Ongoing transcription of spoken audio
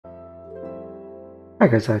Hi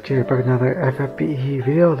guys, Jerry back with another FFBE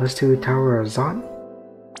video. Let's do Tower of Zot.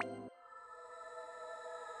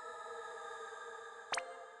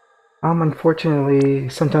 Unfortunately,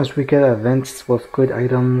 sometimes we get events with good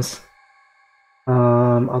items,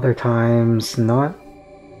 other times not.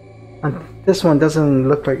 And this one doesn't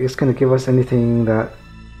look like it's gonna give us anything that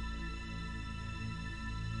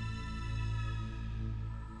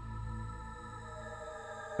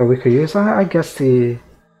we could use. I guess the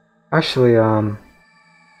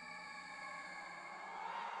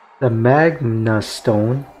Magna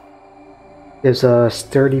Stone gives us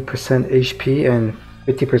 30% HP and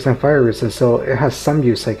 50% fire resistance, so it has some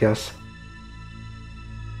use, I guess.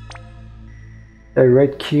 The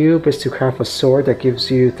red cube is to craft a sword that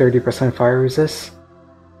gives you 30% fire resist.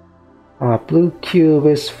 Blue cube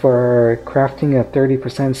is for crafting a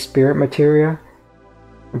 30% spirit materia.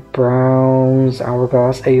 Brown's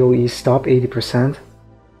hourglass AoE stop 80%.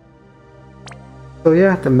 So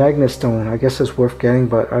yeah, the Magna Stone I guess is worth getting,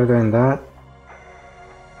 but other than that,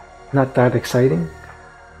 not that exciting.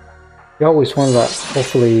 You always want that,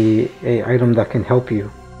 hopefully a item that can help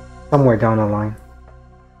you somewhere down the line.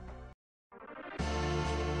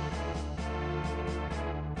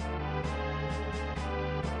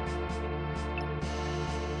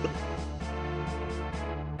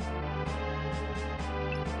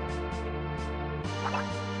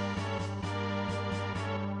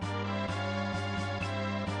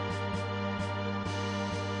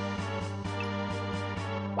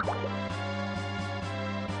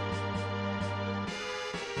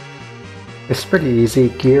 It's pretty easy.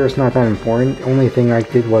 Gear is not that important. The only thing I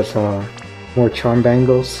did was more charm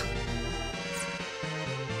bangles,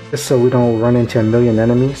 just so we don't run into a million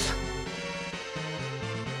enemies.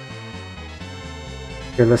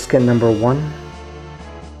 Here, let's get number 1.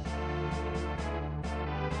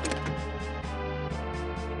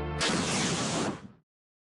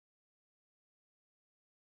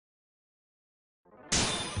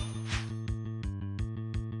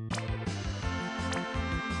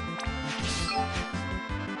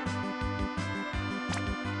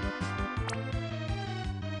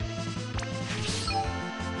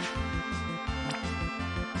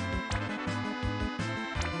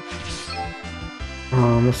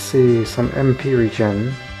 Let's see, some MP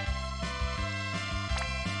regen.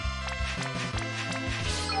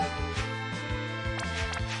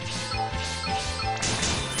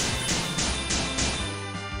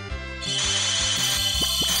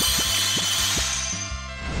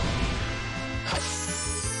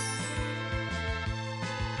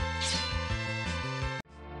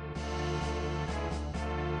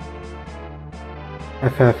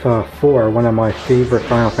 FF4, one of my favorite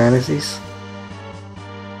Final Fantasies.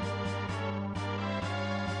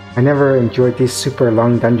 I never enjoyed these super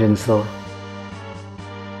long dungeons though.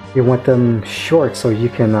 You want them short so you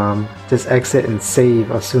can just exit and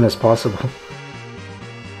save as soon as possible.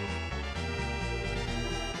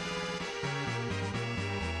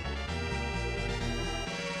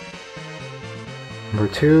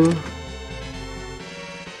 Number 2.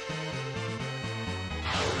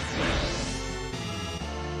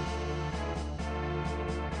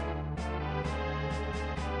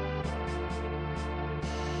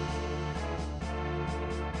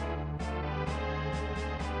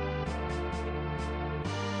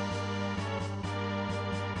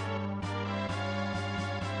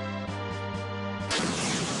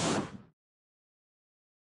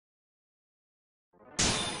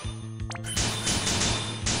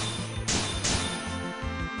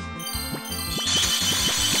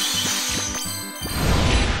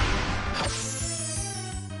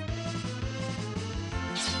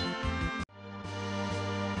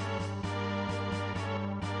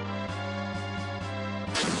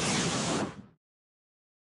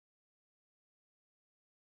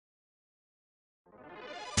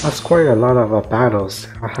 That's quite a lot of battles.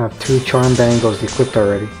 I have 2 charm bangles equipped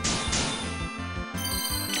already.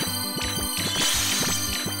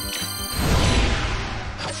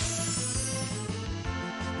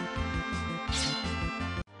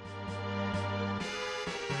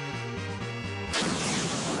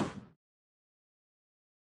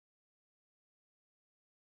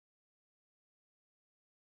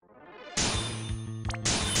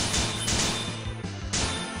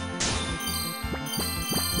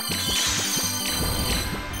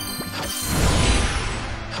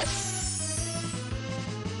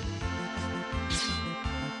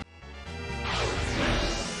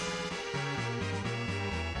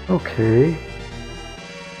 Okay.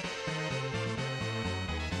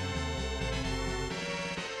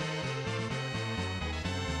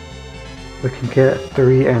 We can get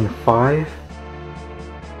 3 and 5.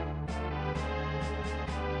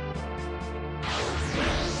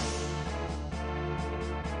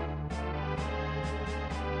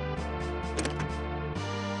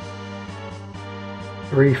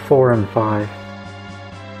 3, 4, and 5.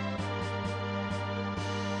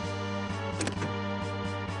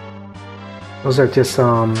 Those are just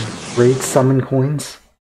raid summon coins.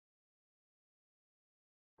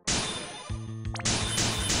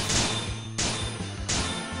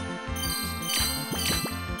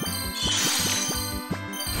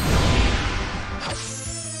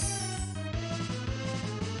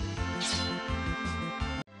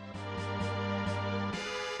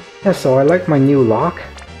 Yeah, so I like my new lock.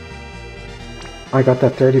 I got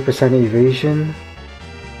that 30% evasion,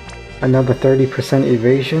 another 30%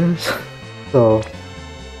 evasion, so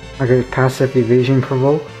I get passive evasion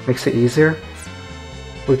provoke, makes it easier.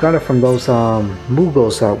 We got it from those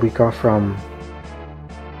Moogles that we got from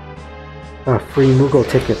free Moogle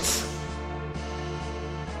tickets.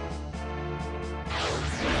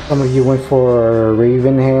 Some of you went for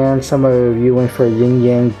Raven Hand, some of you went for Yin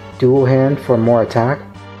Yang Dual Hand for more attack.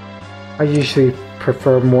 I usually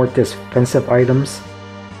prefer more defensive items,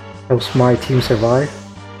 helps my team survive.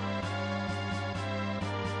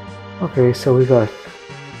 Okay, so we got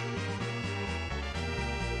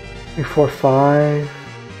 3, 4, 5,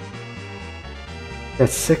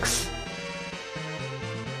 that's 6.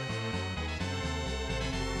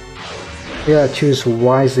 You gotta choose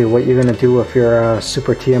wisely what you're gonna do if you're a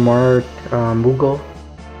Super TMR Moogle.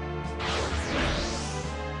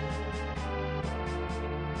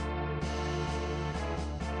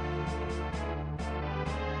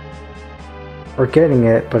 We're getting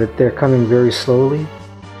it, but they're coming very slowly.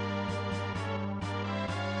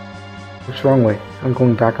 What's wrong way? I'm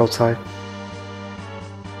going back outside.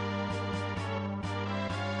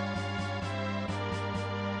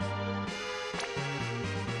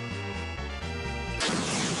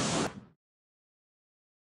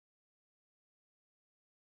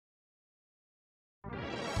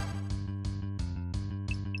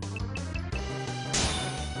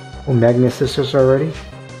 Oh, Magnus Sisters already?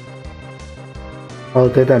 Oh,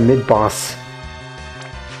 they're that mid-boss.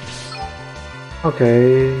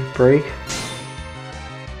 Okay, break.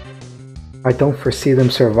 I don't foresee them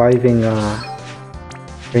surviving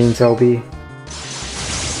Rain's LB.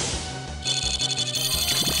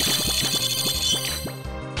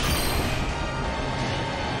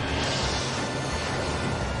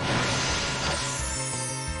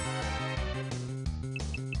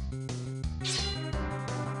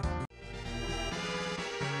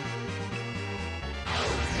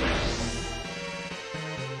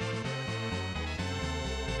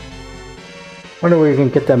 Wonder where you can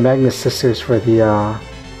get the Magnus Sisters for the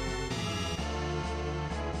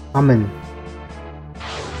summon.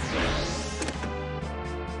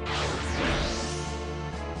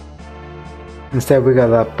 Instead we got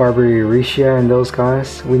that Barbary Risha and those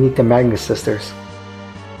guys. We need the Magnus Sisters.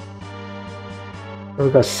 So we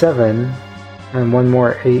got 7 and one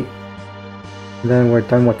more 8. And then we're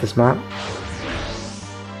done with this map.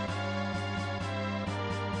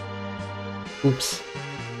 Oops.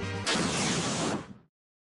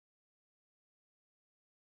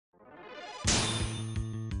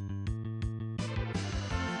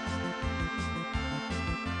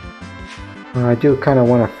 I do kind of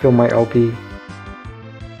want to fill my LB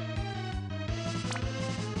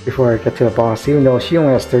before I get to the boss, even though she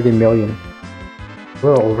only has 30 million. A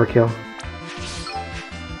little overkill.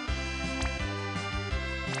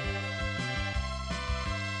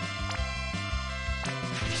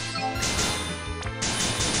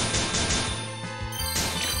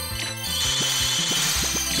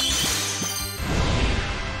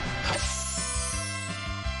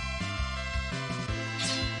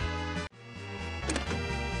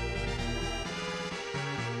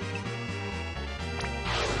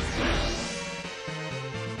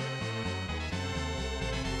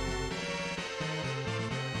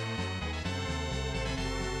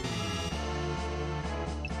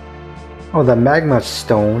 Oh, the magma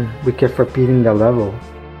stone we get for beating the level.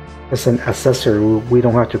 It's an accessory, we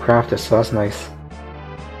don't have to craft it, so that's nice.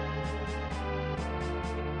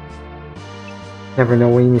 Never know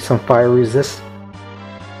when you need some fire resist.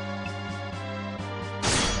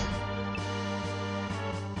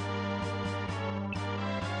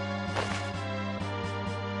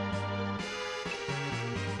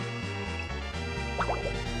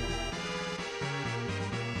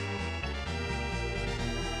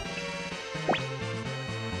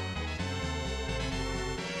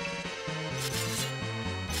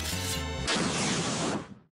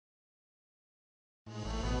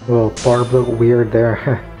 Little barb look weird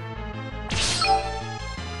there.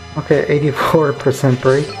 Okay, 84%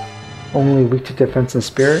 break. Only weak to defense and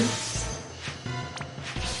spirit.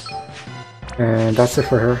 And that's it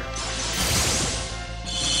for her.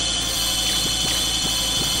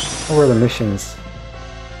 What were the missions?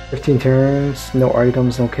 15 turns, no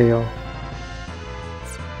items, no KO.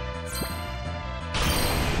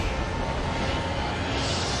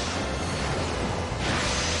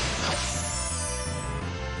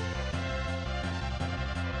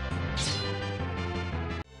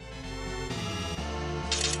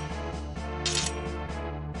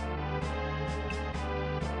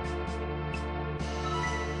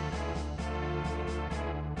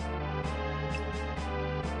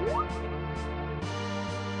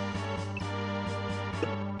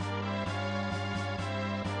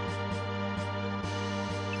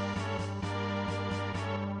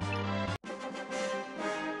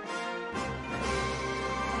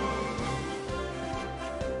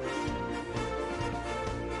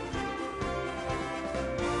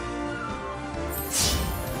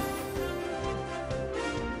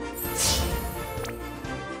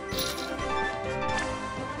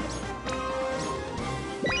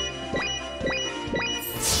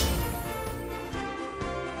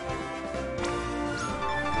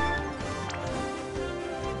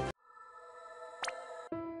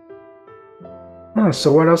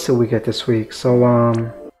 So what else did we get this week? So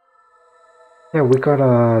yeah, we got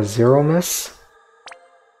a Zero Miss.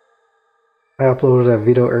 I uploaded a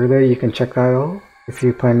video earlier, you can check that out if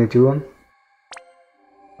you plan to do them.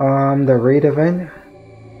 The raid event,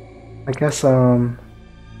 I guess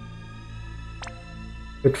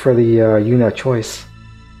good for the unit choice.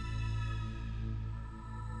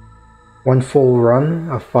 One full run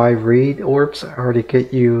of 5 raid orbs already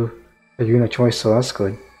get you a unit choice, so that's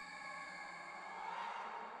good.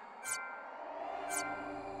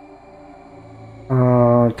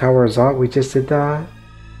 Tower is out, we just did that.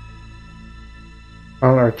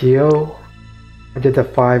 On RTO, I did the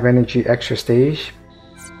 5 energy extra stage.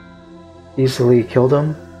 Easily killed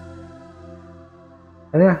him.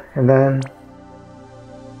 And yeah, and then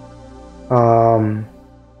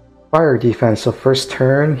fire defense. So first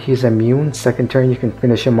turn he's immune, second turn you can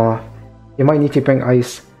finish him off. You might need to bring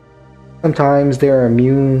ice. Sometimes they're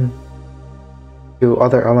immune to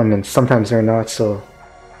other elements, sometimes they're not, so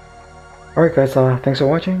alright guys, thanks for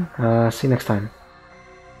watching, see you next time.